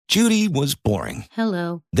Judy was boring.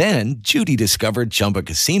 Hello. Then Judy discovered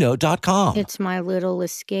ChumbaCasino.com. It's my little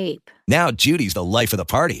escape. Now Judy's the life of the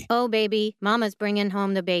party. Oh, baby, mama's bringing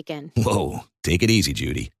home the bacon. Whoa, take it easy,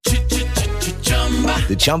 Judy.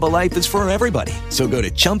 The Chumba life is for everybody. So go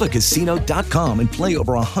to ChumbaCasino.com and play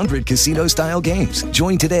over 100 casino-style games.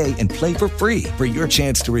 Join today and play for free for your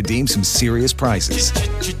chance to redeem some serious prizes.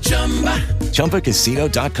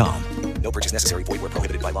 ChumbaCasino.com. No purchase necessary. Void where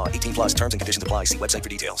prohibited by law. 18 plus terms and conditions apply. See website for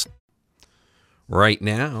details. Right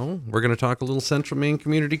now, we're going to talk a little Central Maine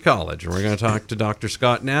Community College, and we're going to talk to Dr.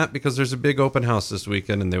 Scott Knapp because there's a big open house this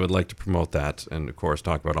weekend, and they would like to promote that and, of course,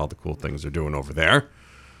 talk about all the cool things they're doing over there.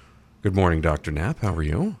 Good morning, Dr. Knapp. How are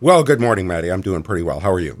you? Well, good morning, Maddie. I'm doing pretty well.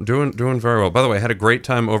 How are you? Doing very well. By the way, I had a great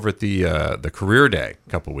time over at the Career Day a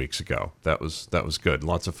couple weeks ago. That was good.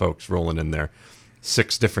 Lots of folks rolling in there.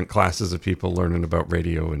 6 different classes of people learning about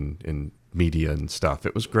radio and media and stuff.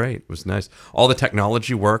 It was great. It was nice. All the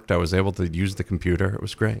technology worked. I was able to use the computer. It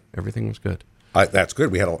was great. Everything was good. That's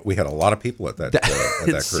good. We had a lot of people at that.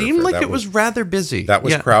 It seemed like it was rather busy. That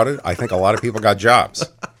was crowded. I think a lot of people got jobs.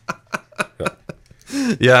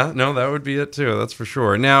 Yeah, no, that would be it too. That's for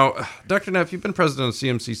sure. Now, Dr. Knapp, you've been president of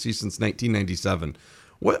CMCC since 1997.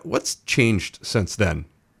 What's changed since then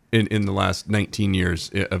in the last 19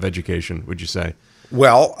 years of education, would you say?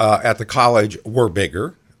 Well, at the college, we're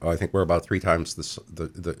bigger. I think we're about 3 times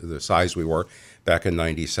the size we were back in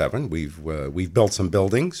 '97. We've built some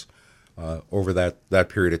buildings over that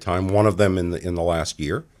period of time. One of them in the last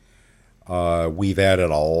year. We've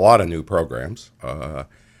added a lot of new programs.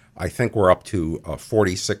 I think we're up to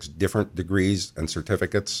 46 different degrees and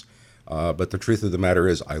certificates. But the truth of the matter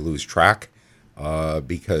is, I lose track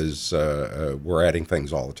because we're adding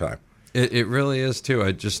things all the time. It really is too.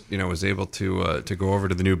 I just was able to go over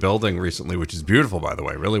to the new building recently, which is beautiful, by the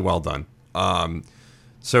way. Really well done.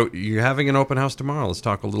 So you're having an open house tomorrow. Let's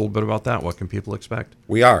talk a little bit about that. What can people expect?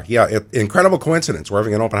 We are, yeah. Incredible coincidence. We're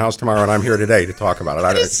having an open house tomorrow, and I'm here today to talk about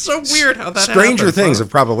it. It's so weird how that Stranger happens, things have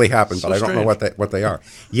probably happened, so but I don't know what they are.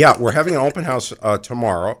 Yeah, we're having an open house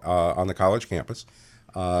tomorrow on the college campus,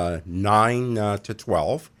 9 to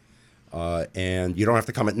 12, and you don't have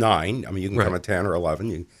to come at 9. I mean, you can come at 10 or 11.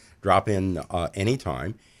 You drop in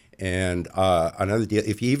anytime. And another deal,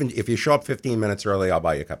 if you show up 15 minutes early, I'll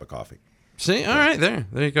buy you a cup of coffee. See, all right, there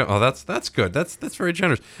you go. Oh, that's good. That's very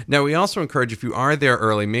generous. Now, we also encourage, if you are there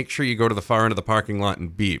early, make sure you go to the far end of the parking lot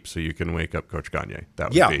and beep so you can wake up Coach Gagne.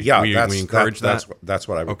 That would be. We encourage that. That's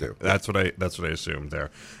what I would do. That's what I assumed there.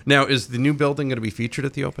 Now, is the new building going to be featured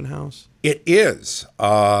at the open house? It is.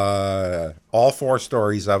 All 4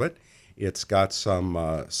 stories of it. It's got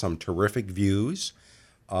some terrific views.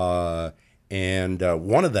 And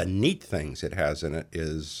one of the neat things it has in it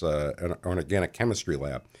is an organic chemistry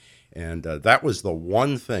lab. And that was the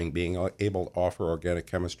one thing, being able to offer organic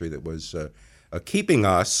chemistry, that was keeping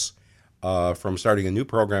us from starting a new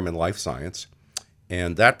program in life science.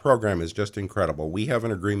 And that program is just incredible. We have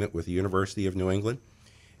an agreement with the University of New England,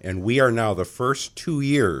 and we are now the first 2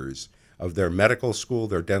 years of their medical school,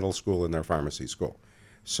 their dental school, and their pharmacy school.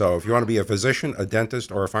 So if you want to be a physician, a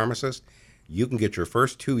dentist, or a pharmacist, you can get your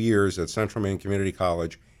first 2 years at Central Maine Community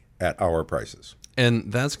College at our prices.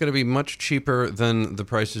 And that's going to be much cheaper than the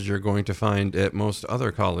prices you're going to find at most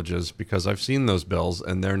other colleges, because I've seen those bills,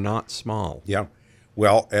 and they're not small. Yeah.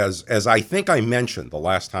 Well, as I think I mentioned the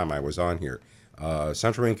last time I was on here,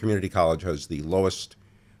 Central Maine Community College has the lowest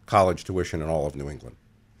college tuition in all of New England.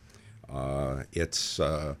 It's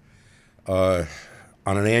on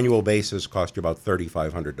an annual basis cost you about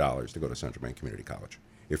 $3,500 to go to Central Maine Community College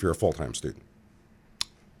if you're a full-time student.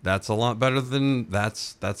 That's a lot better than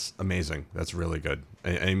that's amazing. That's really good.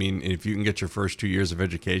 I mean, if you can get your first 2 years of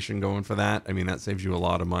education going for that, I mean, that saves you a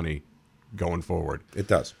lot of money going forward. It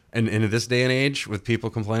does. And in this day and age, with people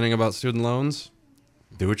complaining about student loans,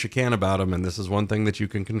 do what you can about them, and this is one thing that you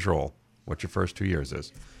can control, what your first 2 years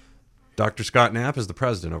is. Dr. Scott Knapp is the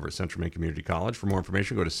president over at Central Maine Community College. For more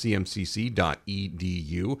information, go to cmcc.edu.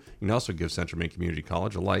 You can also give Central Maine Community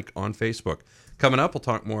College a like on Facebook. Coming up, we'll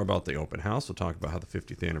talk more about the open house. We'll talk about how the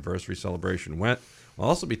 50th anniversary celebration went. We'll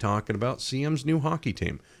also be talking about CM's new hockey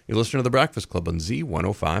team. You're listening to The Breakfast Club on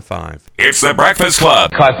Z105.5. It's The Breakfast Club.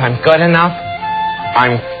 Because I'm good enough,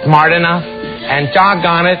 I'm smart enough, and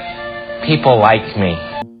doggone it, people like me.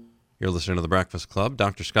 You're listening to The Breakfast Club.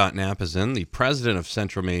 Dr. Scott Knapp is in, the president of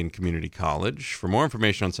Central Maine Community College. For more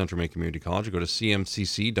information on Central Maine Community College, go to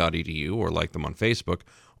cmcc.edu or like them on Facebook.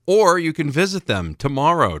 Or you can visit them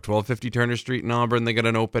tomorrow, 1250 Turner Street in Auburn. They got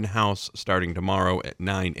an open house starting tomorrow at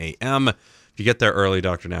 9 a.m. If you get there early,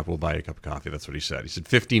 Dr. Knapp will buy you a cup of coffee. That's what he said. He said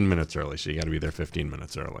 15 minutes early, so you got to be there 15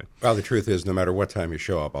 minutes early. Well, the truth is, no matter what time you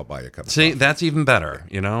show up, I'll buy you a cup of See, coffee. that's even better.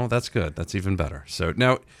 That's good. That's even better. So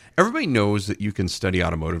now everybody knows that you can study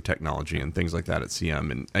automotive technology and things like that at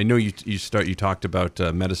CM. And I know you talked about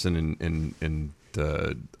medicine and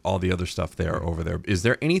all the other stuff there over there. Is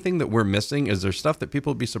there anything that we're missing? Is there stuff that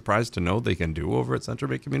people would be surprised to know they can do over at Central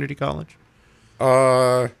Bay Community College?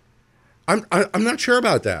 I'm not sure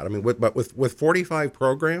about that. I mean, with 45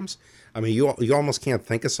 programs, I mean, you almost can't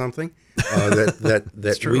think of something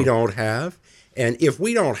that we don't have. And if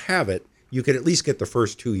we don't have it, you could at least get the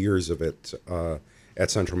first 2 years of it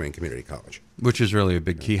at Central Maine Community College. Which is really a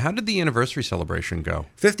big key. How did the anniversary celebration go?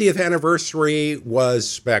 50th anniversary was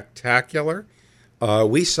spectacular.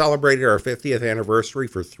 We celebrated our 50th anniversary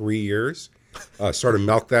for 3 years. Sort of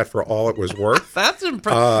milked that for all it was worth. That's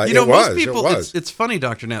impressive. Most people, it's funny,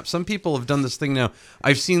 Dr. Knapp. Some people have done this thing now.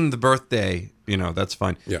 I've seen the birthday, that's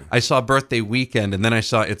fine. Yeah. I saw birthday weekend, and then I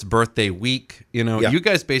saw it's birthday week. You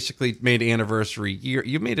guys basically made anniversary year.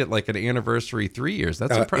 You made it like an anniversary 3 years.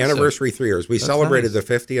 That's impressive. Anniversary 3 years. We celebrated nice.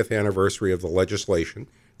 The 50th anniversary of the legislation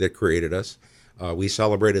that created us. We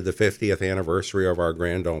celebrated the 50th anniversary of our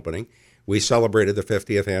grand opening. We celebrated the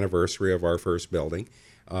 50th anniversary of our first building.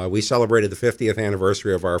 We celebrated the 50th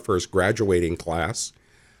anniversary of our first graduating class.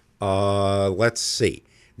 Let's see.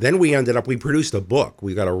 Then we produced a book.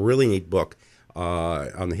 We got a really neat book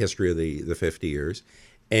on the history of the 50 years.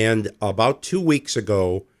 And about 2 weeks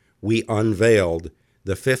ago, we unveiled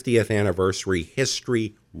the 50th anniversary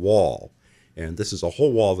history wall. And this is a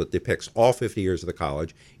whole wall that depicts all 50 years of the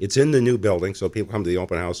college. It's in the new building, so people come to the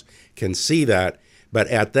open house can see that. But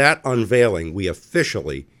at that unveiling, we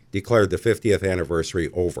officially declared the 50th anniversary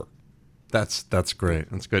over. That's great.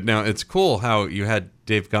 That's good. Now, it's cool how you had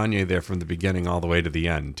Dave Gagne there from the beginning all the way to the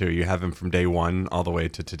end, too. You have him from day one all the way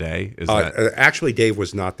to today. Actually, Dave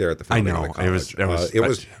was not there at the founding of the college. It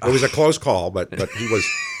was a close call, but he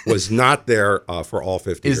was not there for all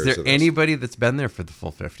 50 years. Is there anybody that's been there for the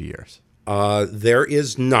full 50 years? There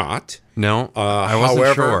is not. No, I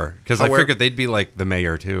wasn't sure because I figured they'd be like the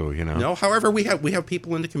mayor too. No, however, we have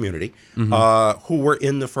people in the community who were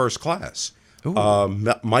in the first class.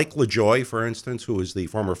 Mike LaJoy, for instance, who is the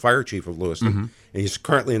former fire chief of Lewiston, and he's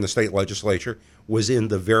currently in the state legislature, was in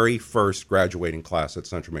the very first graduating class at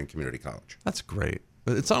Central Maine Community College. That's great.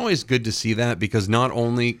 It's always good to see that because not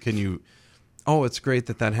only can you. Oh, it's great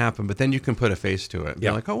that happened, but then you can put a face to it. And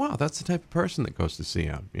be like, oh, wow, that's the type of person that goes to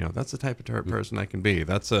CM. That's the type of person I can be.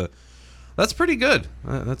 That's pretty good.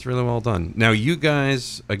 That's really well done. Now, you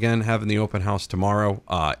guys, again, having the open house tomorrow.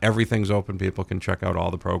 Everything's open. People can check out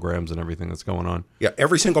all the programs and everything that's going on. Yeah,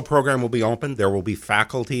 every single program will be open. There will be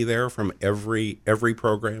faculty there from every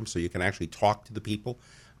program, so you can actually talk to the people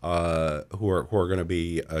who are going to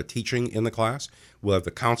be teaching in the class. We'll have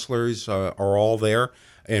the counselors are all there.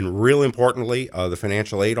 And real importantly, the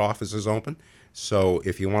financial aid office is open. So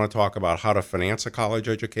if you want to talk about how to finance a college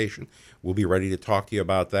education, we'll be ready to talk to you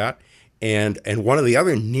about that. And one of the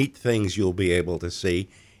other neat things you'll be able to see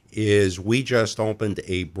is we just opened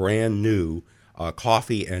a brand new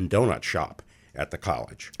coffee and donut shop at the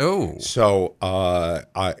college. Oh. So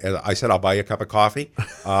I said I'll buy you a cup of coffee.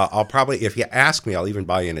 I'll probably, if you ask me, I'll even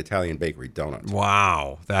buy you an Italian bakery donut.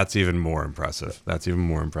 Wow. That's even more impressive.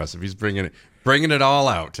 He's bringing it all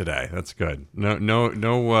out today. That's good. No,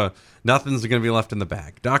 nothing's going to be left in the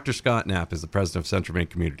bag. Dr. Scott Knapp is the president of Central Maine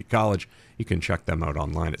Community College. You can check them out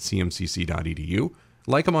online at cmcc.edu.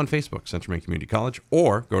 Like them on Facebook, Central Maine Community College,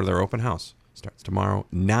 or go to their open house. Starts tomorrow,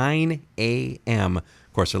 9 a.m.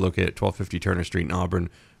 Of course, they're located at 1250 Turner Street in Auburn.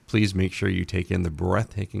 Please make sure you take in the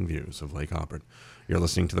breathtaking views of Lake Auburn. You're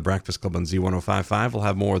listening to The Breakfast Club on Z1055. We'll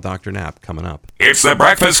have more with Dr. Knapp coming up. It's The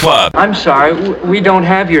Breakfast Club. I'm sorry, we don't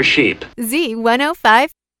have your sheep. Z105.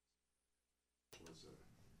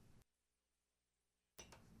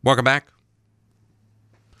 Welcome back.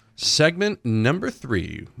 Segment number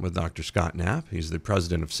 3 with Dr. Scott Knapp. He's the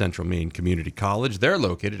president of Central Maine Community College. They're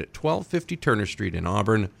located at 1250 Turner Street in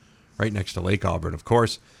Auburn, right next to Lake Auburn, of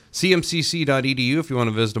course. CMCC.edu if you want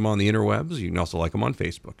to visit them on the interwebs. You can also like them on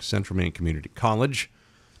Facebook, Central Maine Community College.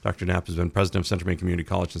 Dr. Knapp has been president of Central Maine Community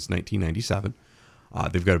College since 1997.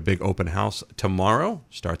 They've got a big open house tomorrow.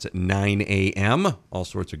 Starts at 9 a.m. All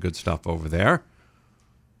sorts of good stuff over there.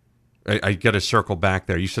 I got to circle back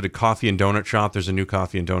there. You said a coffee and donut shop. There's a new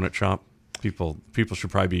coffee and donut shop. People should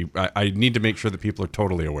probably be. I need to make sure that people are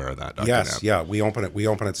totally aware of that. Dr. Yes, Knapp. yeah. We open at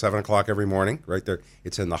 7:00 every morning. Right there.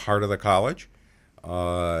 It's in the heart of the college,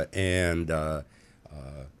 and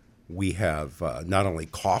We have not only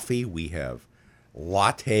coffee, we have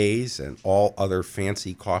lattes and all other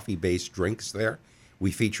fancy coffee-based drinks there.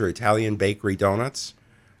 We feature Italian bakery donuts.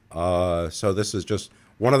 So this is just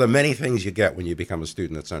one of the many things you get when you become a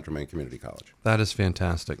student at Central Maine Community College. That is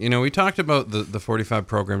fantastic. You know, we talked about the 45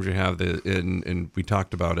 programs you have, and we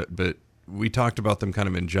talked about it, but we talked about them kind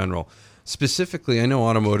of in general. Specifically, I know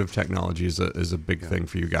automotive technology is a big thing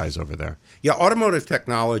for you guys over there. Yeah, automotive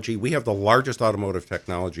technology. We have the largest automotive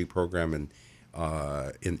technology program in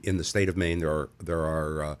the state of Maine. There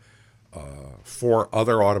are 4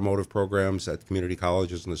 other automotive programs at community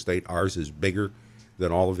colleges in the state. Ours is bigger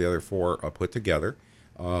than all of the other 4 put together.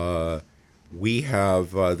 We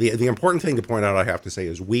have the important thing to point out, I have to say,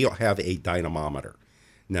 is we have a dynamometer.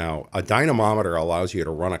 Now, a dynamometer allows you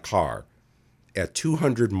to run a car at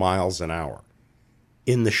 200 miles an hour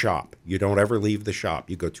in the shop. You don't ever leave the shop.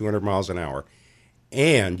 You go 200 miles an hour,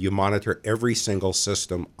 and you monitor every single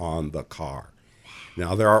system on the car.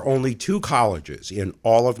 Now, there are only 2 colleges in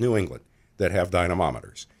all of New England that have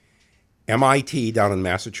dynamometers. MIT down in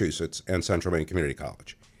Massachusetts and Central Maine Community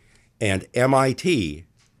College. And MIT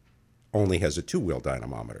only has a 2-wheel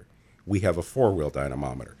dynamometer. We have a 4-wheel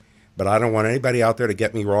dynamometer. But I don't want anybody out there to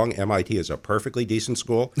get me wrong. MIT is a perfectly decent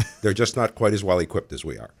school. They're just not quite as well equipped as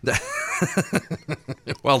we are.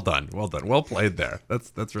 Well done. Well played there.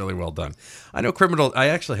 That's really well done. I know I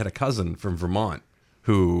actually had a cousin from Vermont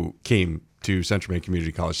who came to Central Maine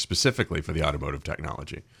Community College specifically for the automotive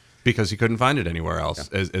technology because he couldn't find it anywhere else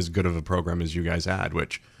as good of a program as you guys had,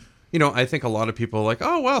 which, you know, I think a lot of people are like,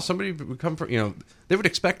 oh, well, somebody would come from, you know, they would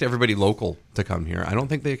expect everybody local to come here. I don't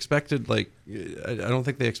think they expect that.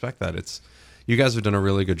 It's, you guys have done a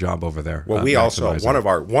really good job over there. Well, we also, one of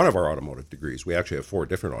our automotive degrees, we actually have 4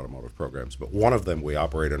 different automotive programs, but one of them we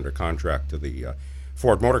operate under contract to the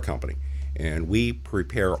Ford Motor Company, and we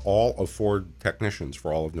prepare all of Ford technicians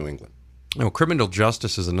for all of New England. Oh, criminal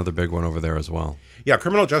justice is another big one over there as well. Yeah,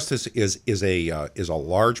 criminal justice is a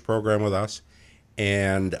large program with us.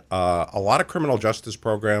 And a lot of criminal justice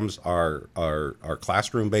programs are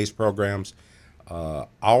classroom-based programs.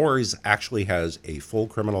 Ours actually has a full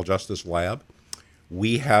criminal justice lab.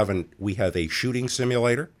 We have a shooting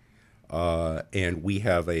simulator, and we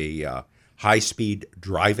have a high-speed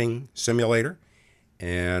driving simulator,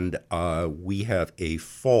 and we have a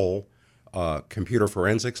full computer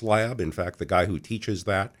forensics lab. In fact, the guy who teaches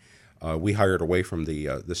that, we hired away from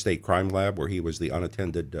the state crime lab where he was the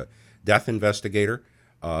unattended death investigator.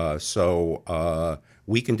 So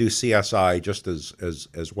we can do CSI just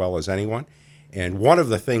as well as anyone. And one of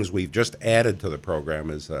the things we've just added to the program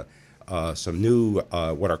is some new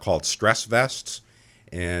what are called stress vests.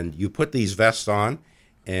 And you put these vests on,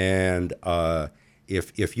 and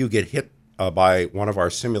if you get hit by one of our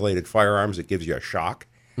simulated firearms, it gives you a shock.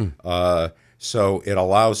 So it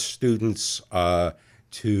allows students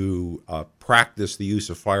to practice the use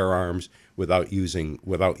of firearms without using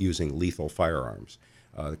lethal firearms.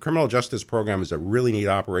 The criminal justice program is a really neat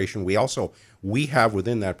operation. We have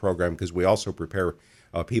within that program, because we also prepare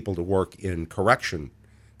people to work in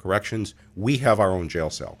corrections, we have our own jail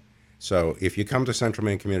cell. So if you come to Central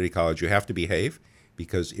Maine Community College, you have to behave,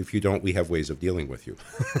 because if you don't, we have ways of dealing with you.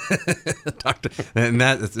 Doctor, and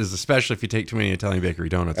that is especially if you take too many Italian bakery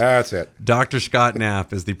donuts. That's it. Dr. Scott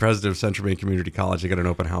Knapp is the president of Central Maine Community College. They got an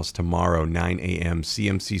open house tomorrow, 9 a.m.,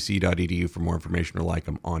 cmcc.edu for more information, or like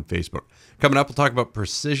them on Facebook. Coming up, we'll talk about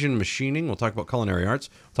precision machining. We'll talk about culinary arts.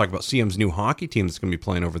 We'll talk about CM's new hockey team that's going to be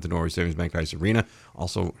playing over at the Norway Savings Bank Ice Arena.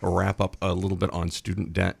 Also, wrap up a little bit on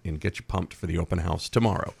student debt and get you pumped for the open house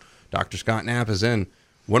tomorrow. Dr. Scott Knapp is in.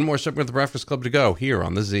 One more segment of the Breakfast Club to go here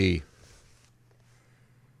on the Z.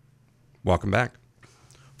 Welcome back.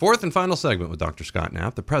 Fourth and final segment with Dr. Scott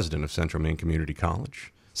Knapp, the president of Central Maine Community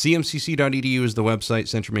College. CMCC.edu is the website.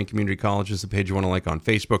 Central Maine Community College is the page you want to like on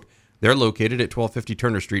Facebook. They're located at 1250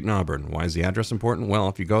 Turner Street in Auburn. Why is the address important? Well,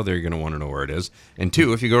 if you go there, you're going to want to know where it is. And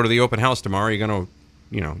 2, if you go to the open house tomorrow, you're going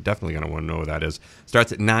to, definitely going to want to know where that is.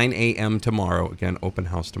 Starts at 9 a.m. tomorrow. Again, open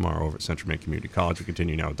house tomorrow over at Central Maine Community College. We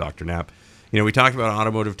continue now with Dr. Knapp. We talked about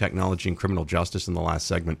automotive technology and criminal justice in the last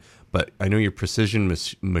segment, but I know your precision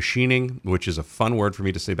machining, which is a fun word for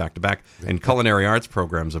me to say back to back, and culinary arts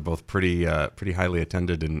programs are both pretty highly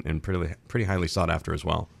attended and pretty highly sought after as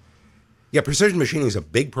well. Yeah, precision machining is a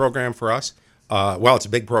big program for us. It's a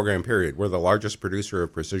big program, period. We're the largest producer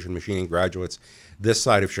of precision machining graduates this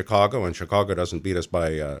side of Chicago, and Chicago doesn't beat us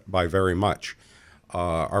by very much.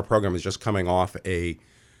 Our program is just coming off a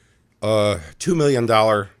 $2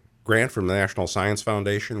 million grant from the National Science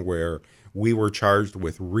Foundation, where we were charged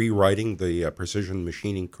with rewriting the precision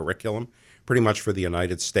machining curriculum pretty much for the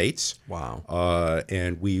United States. Wow.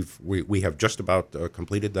 And we have just about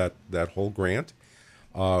completed that whole grant.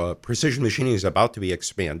 Precision machining is about to be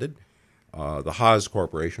expanded. The Haas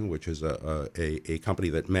Corporation, which is a company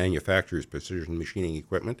that manufactures precision machining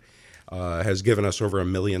equipment, has given us over $1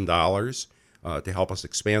 million to help us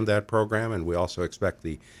expand that program, and we also expect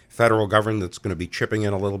the federal government that's going to be chipping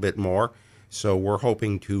in a little bit more. So we're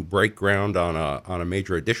hoping to break ground on a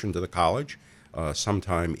major addition to the college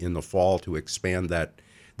sometime in the fall to expand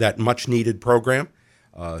that much-needed program.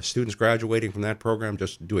 Students graduating from that program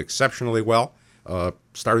just do exceptionally well.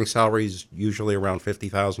 Starting salaries usually around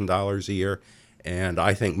 $50,000 a year, and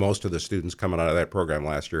I think most of the students coming out of that program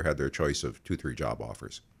last year had their choice of 2-3 job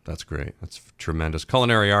offers. That's great. That's tremendous.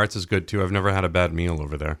 Culinary arts is good too. I've never had a bad meal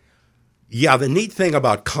over there. Yeah, the neat thing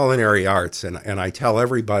about culinary arts, and I tell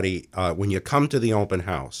everybody when you come to the open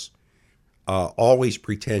house, always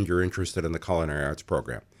pretend you're interested in the culinary arts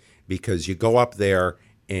program, because you go up there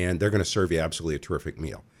and they're going to serve you absolutely a terrific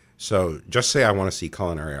meal. So just say I want to see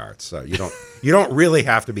culinary arts. You don't really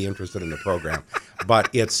have to be interested in the program, but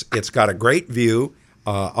it's got a great view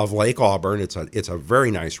of Lake Auburn. It's a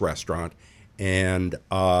very nice restaurant, and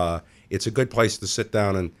it's a good place to sit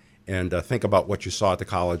down and think about what you saw at the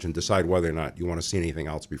college and decide whether or not you want to see anything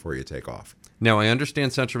else before you take off. Now, I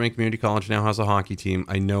understand Central Maine Community College now has a hockey team.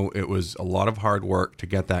 I know it was a lot of hard work to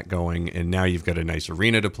get that going, and now you've got a nice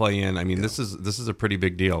arena to play in. I mean, this is a pretty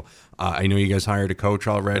big deal. I know you guys hired a coach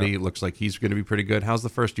already. Yeah. It looks like he's going to be pretty good. How's the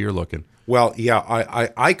first year looking? Well, yeah,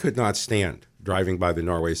 I could not stand driving by the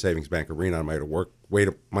Norway Savings Bank Arena on my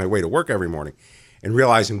way to work every morning, and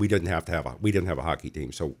realizing we didn't have a hockey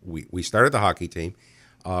team. So we started the hockey team.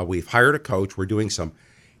 We've hired a coach. We're doing some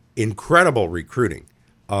incredible recruiting.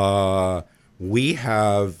 We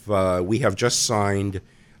have just signed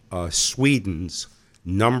Sweden's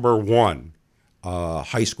 #1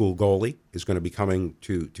 high school goalie is going to be coming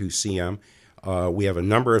to CM. We have a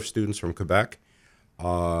number of students from Quebec.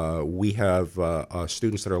 We have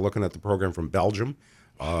students that are looking at the program from Belgium,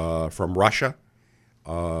 from Russia,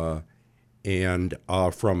 and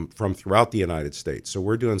from throughout the United States. So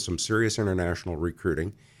we're doing some serious international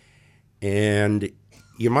recruiting. And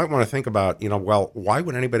you might want to think about, well, why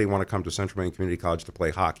would anybody want to come to Central Maine Community College to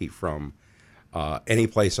play hockey from any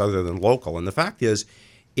place other than local? And the fact is,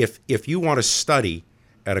 if you want to study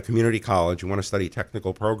at a community college, you want to study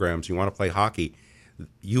technical programs, you want to play hockey,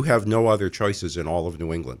 you have no other choices in all of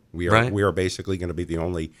New England. We are basically going to be the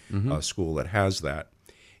only school that has that.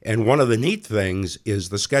 And one of the neat things is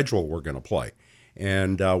the schedule we're going to play.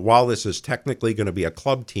 And while this is technically going to be a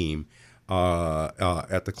club team,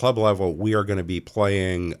 at the club level, we are going to be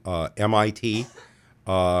playing MIT.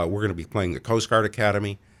 We're going to be playing the Coast Guard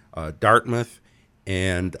Academy, Dartmouth,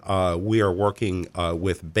 and we are working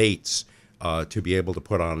with Bates to be able to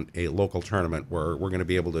put on a local tournament where we're going to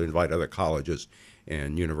be able to invite other colleges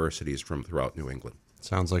and universities from throughout New England.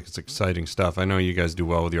 Sounds like it's exciting stuff. I know you guys do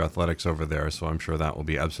well with your athletics over there, so I'm sure that will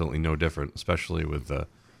be absolutely no different, especially with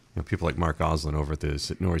people like Mark Oslin over at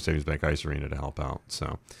the Norway Savings Bank Ice Arena to help out.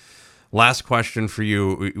 So, last question for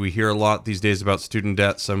you. We hear a lot these days about student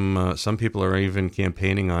debt. Some people are even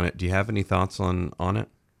campaigning on it. Do you have any thoughts on it?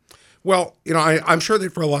 Well, I'm sure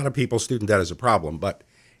that for a lot of people, student debt is a problem. But,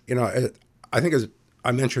 I think as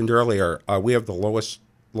I mentioned earlier, we have the lowest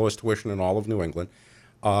tuition in all of New England.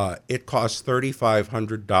 It costs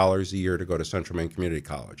 $3,500 a year to go to Central Maine Community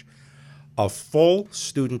College. A full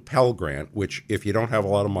student Pell Grant, which if you don't have a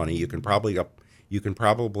lot of money, you can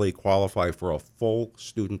probably qualify for a full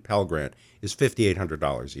student Pell Grant, is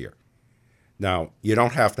 $5,800 a year. Now, you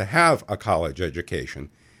don't have to have a college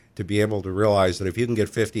education to be able to realize that if you can get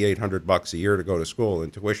 $5,800 a year to go to school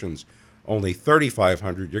and tuition's only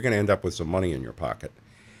 $3,500, you're going to end up with some money in your pocket.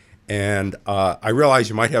 And I realize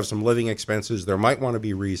you might have some living expenses. There might want to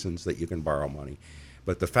be reasons that you can borrow money.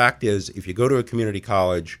 But the fact is, if you go to a community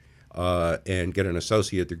college and get an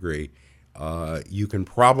associate degree, you can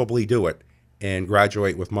probably do it and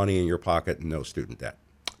graduate with money in your pocket and no student debt.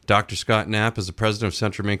 Dr. Scott Knapp is the president of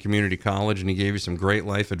Central Maine Community College, and he gave you some great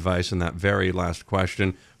life advice in that very last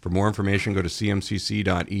question. For more information, go to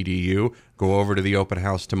cmcc.edu. Go over to the open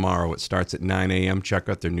house tomorrow. It starts at 9 a.m. Check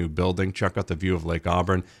out their new building. Check out the view of Lake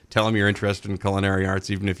Auburn. Tell them you're interested in culinary arts,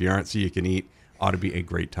 even if you aren't, so you can eat. Ought to be a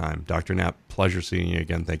great time. Dr. Knapp, pleasure seeing you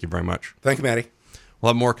again. Thank you very much. Thank you, Matty. We'll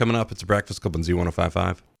have more coming up. It's a Breakfast Club on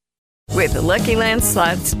Z105.5. With the Lucky Land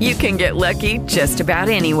Slots, you can get lucky just about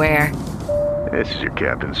anywhere. This is your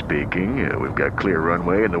captain speaking. We've got clear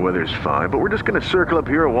runway and the weather's fine, but we're just going to circle up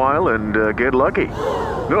here a while and get lucky.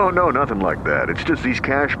 No, nothing like that. It's just these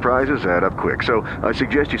cash prizes add up quick. So I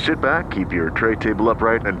suggest you sit back, keep your tray table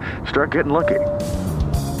upright, and start getting lucky.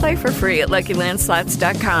 Play for free at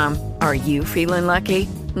LuckyLandSlots.com. Are you feeling lucky?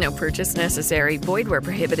 No purchase necessary. Void where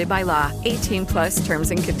prohibited by law. 18 plus terms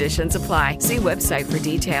and conditions apply. See website for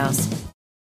details.